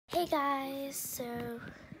So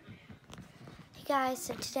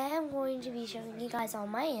today I'm going to be showing you guys all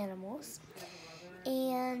my animals,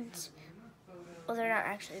 and well, they're not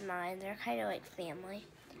actually mine, they're kind of like family.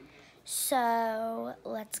 So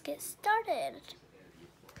let's get started.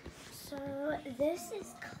 So this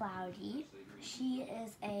is Cloudy. She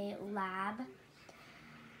is a lab.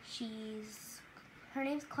 Her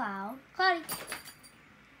name's Cloud. Cloudy.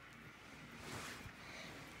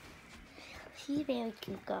 She's very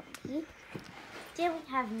cute guppy. Then we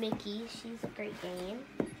have Mickey. She's a Great Dane.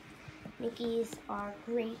 Mickeys are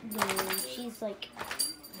Great Dane. She's like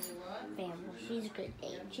family. She's a Great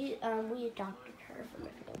Dane. We adopted her from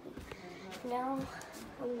a family. Now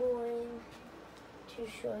I'm going to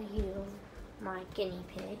show you my guinea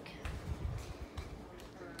pig.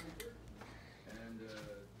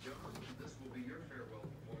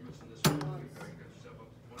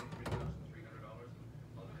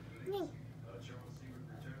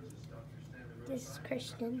 This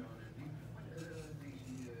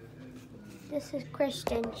is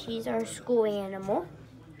Kristen. She's our school animal.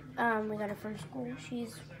 We got her from school.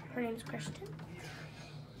 Her name's Kristen.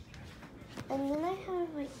 And then I have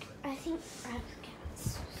I think I have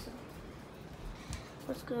cats. So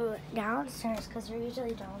let's go downstairs because they're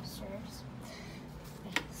usually downstairs.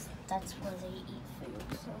 That's where they eat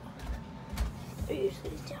food. So they're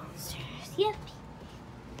usually downstairs. Yep.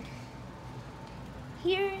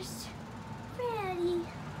 Here's Freddie.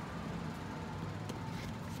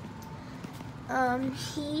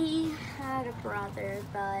 He had a brother,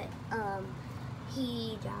 but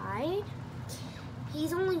he died.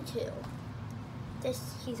 He's only 2.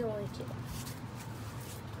 He's only 2.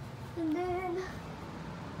 And then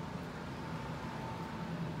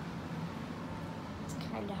it's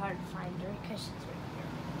kind of hard to find her because she's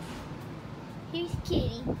right here. Here's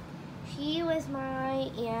Kitty. She was my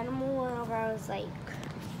animal whenever I was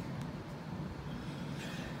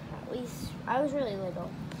I was really little.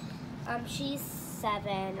 She's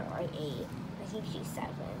 7 or 8. I think she's 7.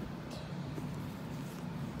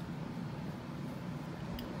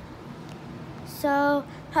 So,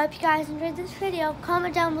 hope you guys enjoyed this video.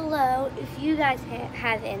 Comment down below if you guys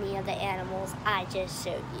have any of the animals I just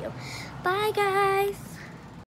showed you. Bye, guys.